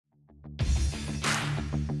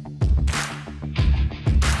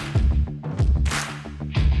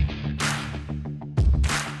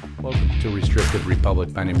to Restricted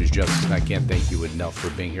Republic. My name is Justus, and I can't thank you enough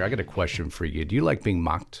for being here. I got a question for you. Do you like being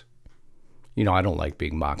mocked? You know, I don't like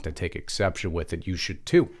being mocked. I take exception with it. You should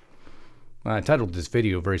too. I titled this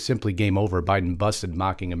video very simply, Game Over, Biden Busted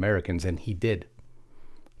Mocking Americans, and he did.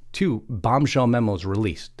 2 bombshell memos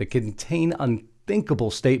released that contain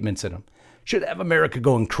unthinkable statements in them. Should have America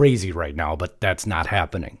going crazy right now, but that's not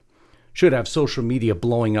happening. Should have social media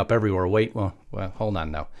blowing up everywhere. Wait, well, hold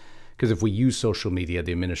on now. Because if we use social media,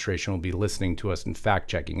 the administration will be listening to us and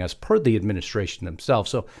fact-checking us per the administration themselves.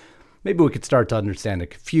 So maybe we could start to understand the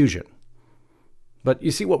confusion. But you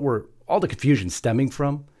see what all the confusion stemming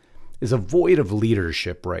from is a void of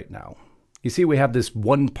leadership right now. You see, we have this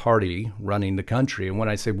one party running the country. And when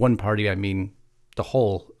I say one party, I mean the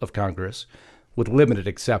whole of Congress with limited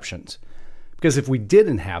exceptions. Because if we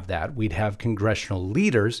didn't have that, we'd have congressional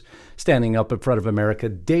leaders standing up in front of America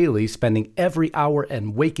daily, spending every hour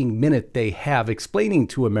and waking minute they have explaining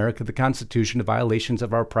to America the Constitution, the violations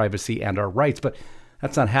of our privacy and our rights. But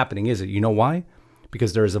that's not happening, is it? You know why?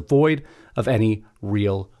 Because there is a void of any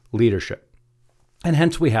real leadership. And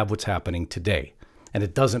hence we have what's happening today. And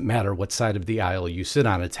it doesn't matter what side of the aisle you sit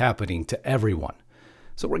on, it's happening to everyone.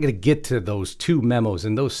 So we're going to get to those 2 memos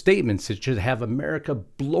and those statements that should have America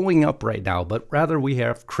blowing up right now, but rather we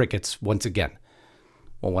have crickets once again.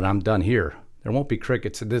 Well, when I'm done here, there won't be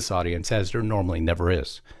crickets in this audience, as there normally never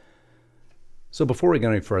is. So before we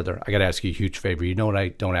go any further, I got to ask you a huge favor. You know what? I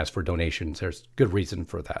don't ask for donations. There's good reason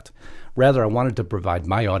for that. Rather, I wanted to provide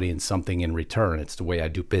my audience something in return. It's the way I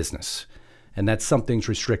do business. And that's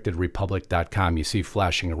somethingsrestrictedrepublic.com you see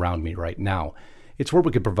flashing around me right now. It's where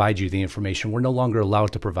we could provide you the information we're no longer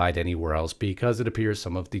allowed to provide anywhere else because it appears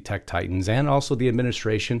some of the tech titans and also the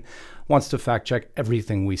administration wants to fact check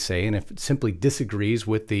everything we say. And if it simply disagrees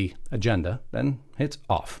with the agenda, then it's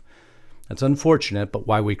off. That's unfortunate, but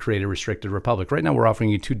why we create a restricted republic. Right now, we're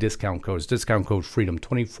offering you 2 discount codes. Discount code FREEDOM,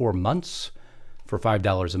 24 months for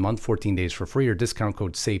 $5 a month, 14 days for free, or discount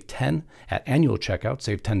code SAVE10 at annual checkout.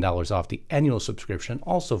 Save $10 off the annual subscription,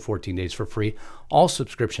 also 14 days for free. All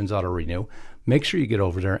subscriptions auto-renew. Make sure you get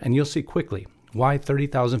over there, and you'll see quickly why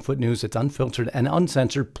 30,000-foot news that's unfiltered and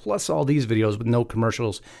uncensored, plus all these videos with no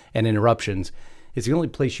commercials and interruptions, is the only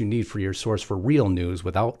place you need for your source for real news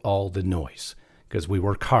without all the noise. Because we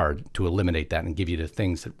work hard to eliminate that and give you the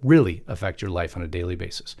things that really affect your life on a daily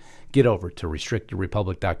basis. Get over to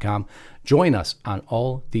restrictedrepublic.com. Join us on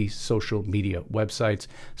all these social media websites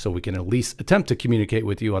so we can at least attempt to communicate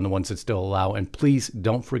with you on the ones that still allow. And please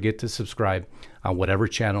don't forget to subscribe on whatever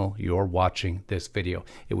channel you're watching this video.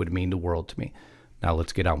 It would mean the world to me. Now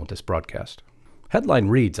let's get on with this broadcast. Headline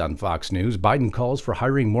reads on Fox News, Biden calls for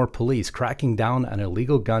hiring more police, cracking down on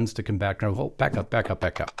illegal guns to combat crime. Oh, back up.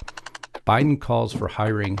 Biden calls for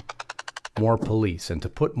hiring more police and to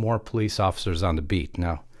put more police officers on the beat.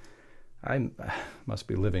 Now, I must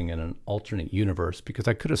be living in an alternate universe because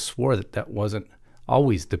I could have swore that wasn't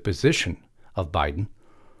always the position of Biden.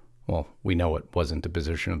 Well, we know it wasn't the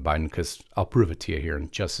position of Biden because I'll prove it to you here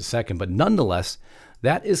in just a second. But nonetheless,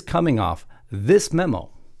 that is coming off this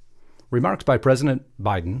memo. Remarks by President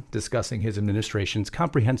Biden discussing his administration's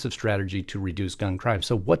comprehensive strategy to reduce gun crime.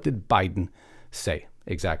 So what did Biden say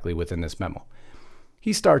exactly within this memo?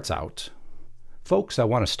 He starts out, folks, I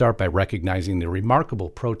want to start by recognizing the remarkable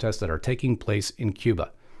protests that are taking place in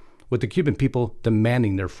Cuba, with the Cuban people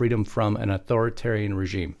demanding their freedom from an authoritarian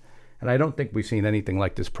regime. And I don't think we've seen anything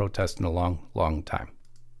like this protest in a long, long time.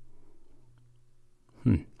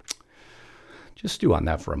 Just stew on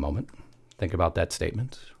that for a moment. Think about that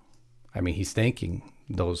statement. I mean, he's thanking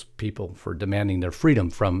those people for demanding their freedom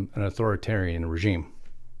from an authoritarian regime.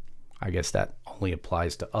 I guess that only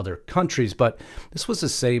applies to other countries, but this was the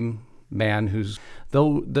same man who's,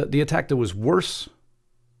 though the attack that was worse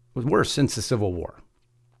since the Civil War.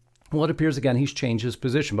 Well, it appears again he's changed his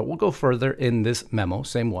position, but we'll go further in this memo,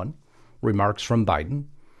 same one, remarks from Biden.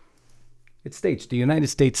 It states, the United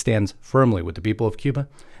States stands firmly with the people of Cuba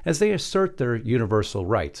as they assert their universal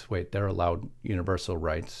rights. Wait, they're allowed universal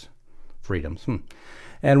rights, freedoms.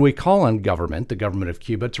 And we call on the government of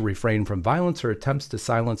Cuba, to refrain from violence or attempts to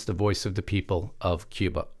silence the voice of the people of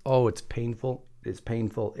Cuba. Oh, it's painful. It is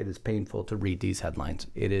painful. It is painful to read these headlines.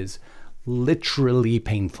 It is literally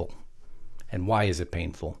painful. And why is it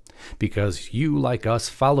painful? Because you, like us,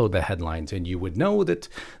 follow the headlines, and you would know that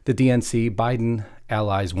the DNC, Biden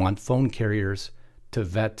allies, want phone carriers to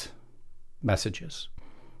vet messages.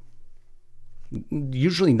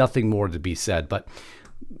 Usually nothing more to be said, but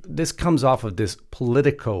this comes off of this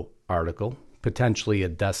Politico article, potentially a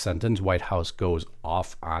death sentence. White House goes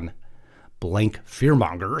off on blank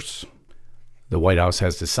fearmongers. The White House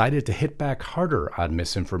has decided to hit back harder on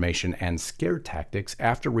misinformation and scare tactics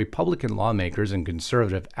after Republican lawmakers and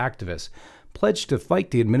conservative activists pledged to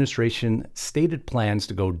fight the administration's stated plans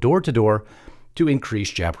to go door to door to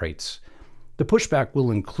increase jab rates. The pushback will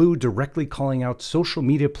include directly calling out social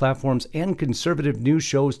media platforms and conservative news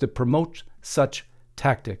shows that promote such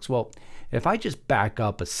tactics. Well, if I just back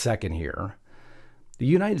up a second here, the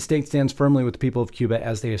United States stands firmly with the people of Cuba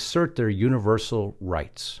as they assert their universal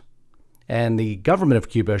rights. And the government of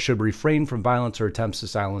Cuba should refrain from violence or attempts to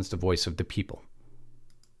silence the voice of the people.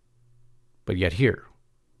 But yet here,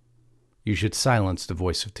 you should silence the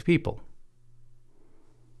voice of the people.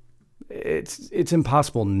 It's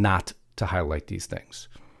impossible not to highlight these things.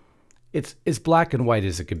 It's as black and white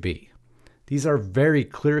as it could be. These are very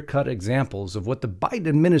clear-cut examples of what the Biden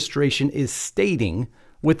administration is stating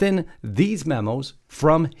within these memos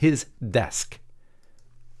from his desk.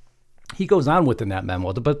 He goes on within that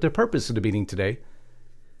memo, but the purpose of the meeting today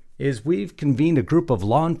is we've convened a group of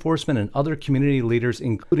law enforcement and other community leaders,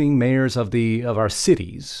 including mayors of our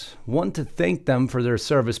cities. One, to thank them for their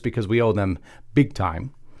service because we owe them big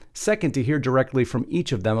time. Second, to hear directly from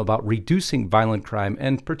each of them about reducing violent crime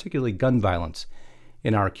and particularly gun violence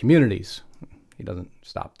in our communities. He doesn't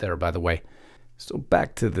stop there, by the way. So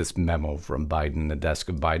back to this memo from Biden, the desk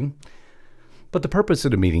of Biden. But the purpose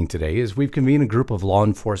of the meeting today is we've convened a group of law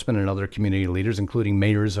enforcement and other community leaders, including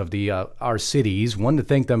mayors of our cities. One, to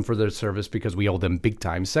thank them for their service because we owe them big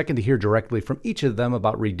time. Second, to hear directly from each of them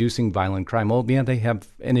about reducing violent crime. Well, yeah, they have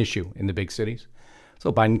an issue in the big cities.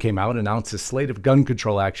 So Biden came out, announced a slate of gun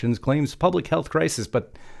control actions, claims public health crisis,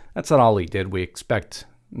 but that's not all he did. We expect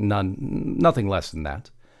nothing less than that.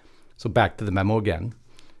 So back to the memo again.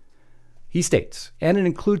 He states, and it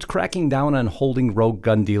includes cracking down on holding rogue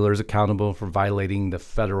gun dealers accountable for violating the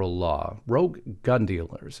federal law. Rogue gun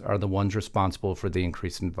dealers are the ones responsible for the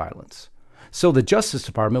increase in violence. So the Justice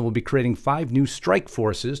Department will be creating 5 new strike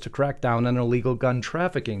forces to crack down on illegal gun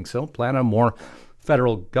trafficking. So plan on more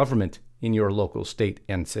federal government in your local state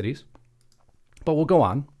and cities. But we'll go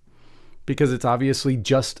on because it's obviously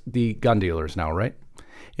just the gun dealers now, right?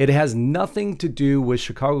 It has nothing to do with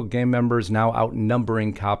Chicago gang members now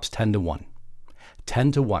outnumbering cops 10 to 1.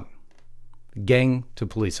 10 to 1. Gang to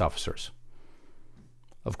police officers.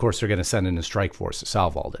 Of course, they're going to send in a strike force to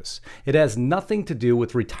solve all this. It has nothing to do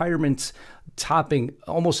with retirements topping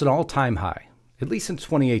almost an all-time high, at least in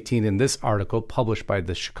 2018 in this article published by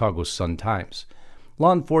the Chicago Sun-Times.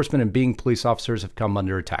 Law enforcement and being police officers have come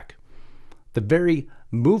under attack. The very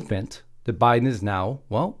movement that Biden is now,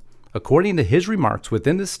 well, according to his remarks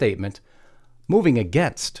within the statement, moving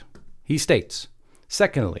against. He states,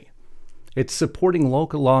 secondly, it's supporting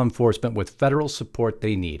local law enforcement with federal support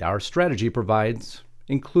they need. Our strategy provides,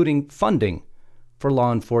 including funding for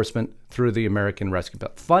law enforcement through the American Rescue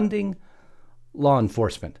Plan. Funding law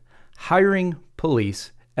enforcement, hiring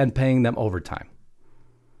police, and paying them overtime.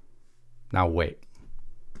 Now, wait.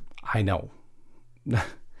 I know.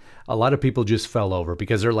 A lot of people just fell over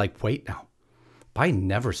because they're like, wait now. Biden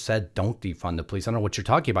never said don't defund the police. I don't know what you're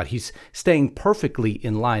talking about. He's staying perfectly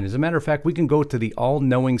in line. As a matter of fact, we can go to the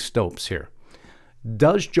all-knowing Stopes here.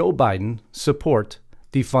 Does Joe Biden support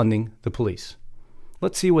defunding the police?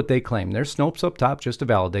 Let's see what they claim. There's Snopes up top just to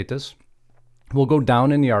validate this. We'll go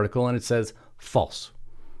down in the article and it says false.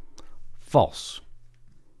 False.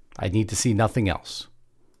 I need to see nothing else.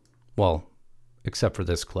 Well, except for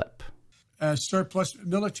this clip. Surplus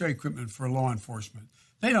military equipment for law enforcement.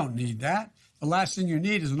 They don't need that. The last thing you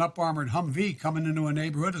need is an up-armored Humvee coming into a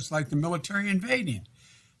neighborhood. It's like the military invading.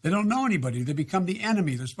 They don't know anybody. They become the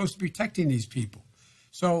enemy. They're supposed to be protecting these people.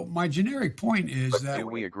 So my generic point is that... Do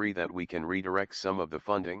we agree that we can redirect some of the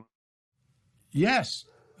funding? Yes,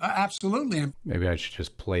 absolutely. Maybe I should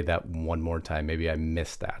just play that one more time. Maybe I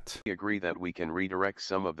missed that. We agree that we can redirect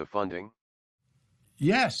some of the funding?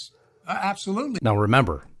 Yes, absolutely. Now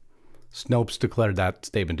remember, Snopes declared that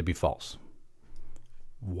statement to be false.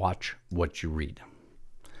 Watch what you read.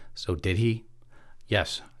 So did he?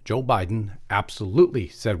 Yes, Joe Biden absolutely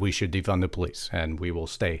said we should defund the police, and we will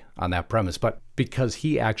stay on that premise. But because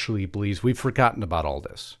he actually believes we've forgotten about all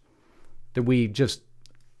this, that we just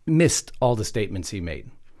missed all the statements he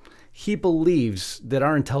made. He believes that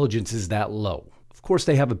our intelligence is that low. Of course,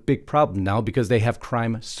 they have a big problem now because they have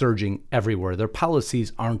crime surging everywhere. Their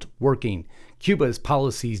policies aren't working. Cuba's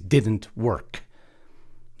policies didn't work.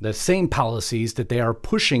 The same policies that they are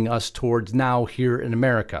pushing us towards now here in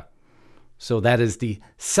America. So that is the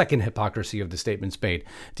second hypocrisy of the statements made.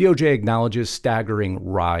 DOJ acknowledges staggering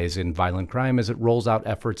rise in violent crime as it rolls out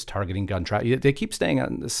efforts targeting gun trafficking. They keep staying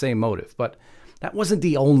on the same motive, but that wasn't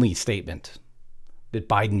the only statement that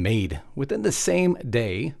Biden made within the same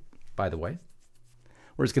day, by the way.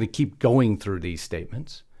 We're just going to keep going through these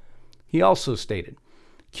statements. He also stated,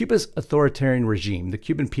 Cuba's authoritarian regime, the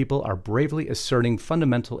Cuban people are bravely asserting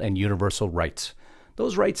fundamental and universal rights.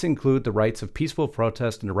 Those rights include the rights of peaceful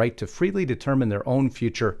protest and the right to freely determine their own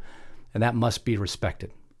future, and that must be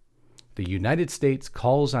respected. The United States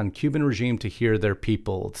calls on Cuban regime to hear their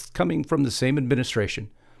people. It's coming from the same administration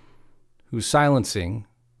who's silencing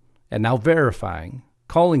and now verifying,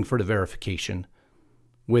 calling for the verification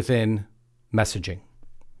within messaging.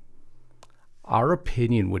 Our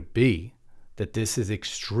opinion would be that this is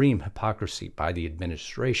extreme hypocrisy by the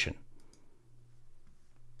administration.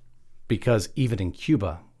 Because even in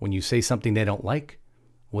Cuba, when you say something they don't like,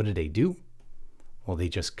 what do? Well, they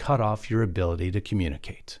just cut off your ability to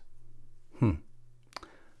communicate.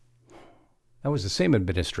 That was the same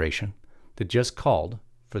administration that just called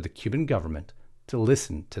for the Cuban government to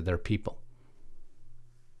listen to their people.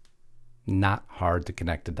 Not hard to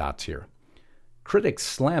connect the dots here. Critics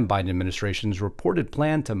slam Biden administration's reported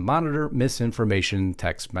plan to monitor misinformation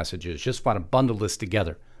text messages. Just want to bundle this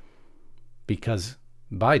together because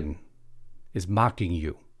Biden is mocking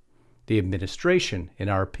you. The administration, in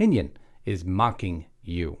our opinion, is mocking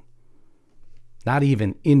you. Not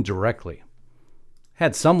even indirectly.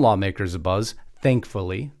 Had some lawmakers abuzz,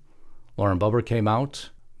 thankfully. Lauren Boebert came out.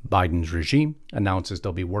 Biden's regime announces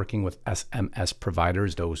they'll be working with SMS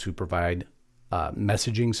providers, those who provide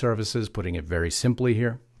messaging services, putting it very simply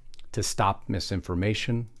here, to stop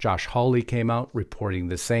misinformation. Josh Hawley came out reporting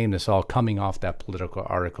the same. This all coming off that Political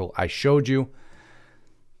article I showed you.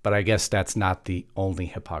 But I guess that's not the only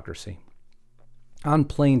hypocrisy. On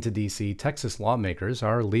plane to D.C., Texas lawmakers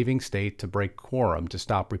are leaving state to break quorum to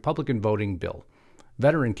stop Republican voting bill.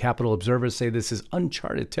 Veteran Capitol observers say this is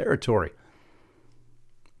uncharted territory.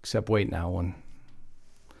 Except wait now, when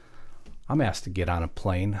I'm asked to get on a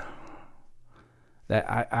plane, that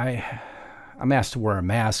I'm asked to wear a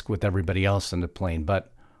mask with everybody else on the plane,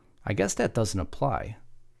 but I guess that doesn't apply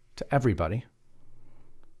to everybody.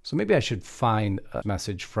 So maybe I should find a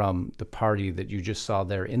message from the party that you just saw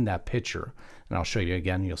there in that picture. And I'll show you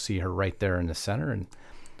again. You'll see her right there in the center. And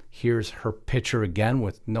here's her picture again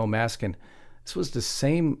with no mask. And this was the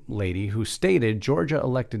same lady who stated Georgia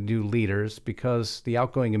elected new leaders because the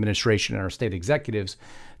outgoing administration and our state executives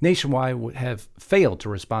nationwide would have failed to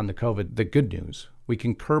respond to COVID. The good news, we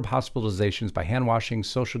can curb hospitalizations by hand washing,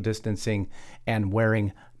 social distancing, and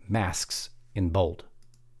wearing masks in bold.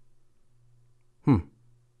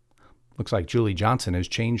 Looks like Julie Johnson has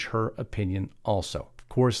changed her opinion also. Of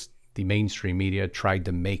course, the mainstream media tried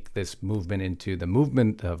to make this movement into the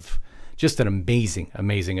movement of just an amazing,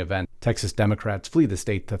 amazing event. Texas Democrats flee the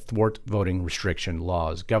state to thwart voting restriction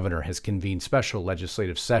laws. Governor has convened special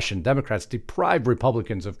legislative session. Democrats deprived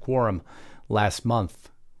Republicans of quorum last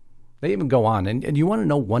month. They even go on. And you want to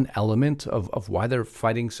know one element of why they're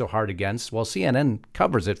fighting so hard against? Well, CNN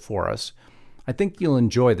covers it for us. I think you'll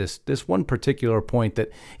enjoy this one particular point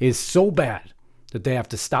that is so bad that they have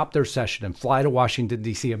to stop their session and fly to Washington,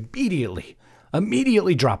 D.C.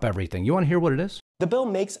 immediately drop everything. You want to hear what it is? The bill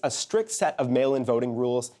makes a strict set of mail-in voting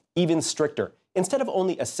rules even stricter. Instead of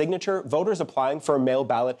only a signature, voters applying for a mail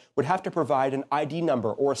ballot would have to provide an ID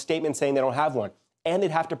number or a statement saying they don't have one. And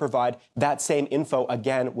they'd have to provide that same info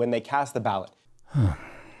again when they cast the ballot.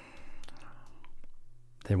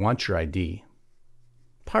 They want your ID.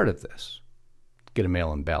 Part of this. Get a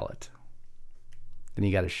mail-in ballot. Then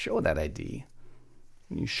you got to show that ID.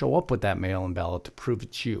 And you show up with that mail-in ballot to prove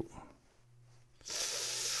it's you.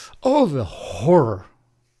 Oh, the horror.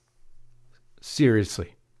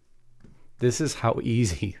 Seriously. This is how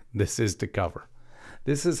easy this is to cover.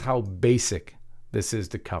 This is how basic this is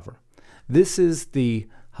to cover. This is the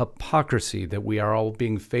hypocrisy that we are all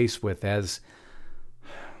being faced with as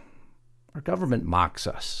our government mocks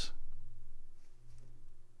us.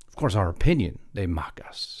 Of course, our opinion, they mock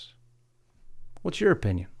us. What's your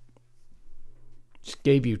opinion? Just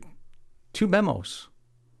gave you 2 memos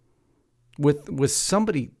with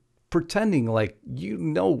somebody pretending like you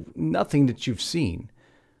know nothing that you've seen,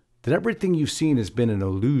 that everything you've seen has been an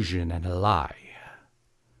illusion and a lie.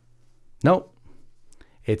 Nope.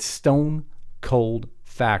 It's stone cold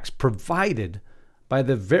facts provided by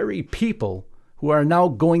the very people who are now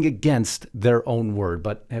going against their own word.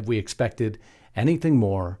 But have we expected anything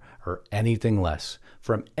more or anything less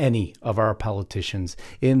from any of our politicians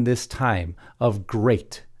in this time of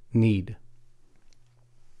great need?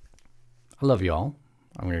 I love you all.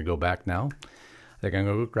 I'm going to go back now. I think I'm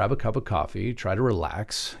going to go grab a cup of coffee, try to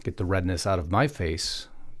relax, get the redness out of my face,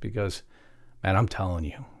 because, man, I'm telling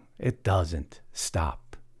you, it doesn't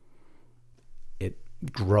stop. It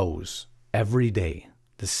grows every day.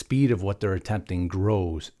 The speed of what they're attempting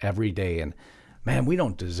grows every day. And Man, we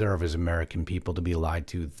don't deserve as American people to be lied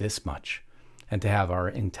to this much and to have our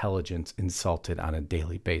intelligence insulted on a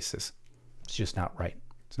daily basis. It's just not right.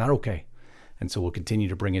 It's not okay. And so we'll continue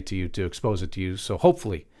to bring it to you, to expose it to you. So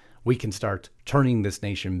hopefully we can start turning this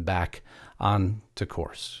nation back on to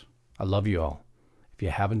course. I love you all. If you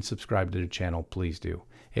haven't subscribed to the channel, please do.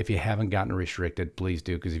 If you haven't gotten restricted, please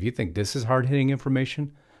do. Because if you think this is hard-hitting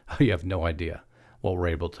information, you have no idea what we're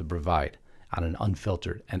able to provide on an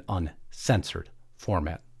unfiltered and uncensored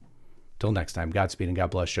format. Till next time, Godspeed and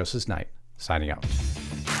God bless. Justus Knight, signing out.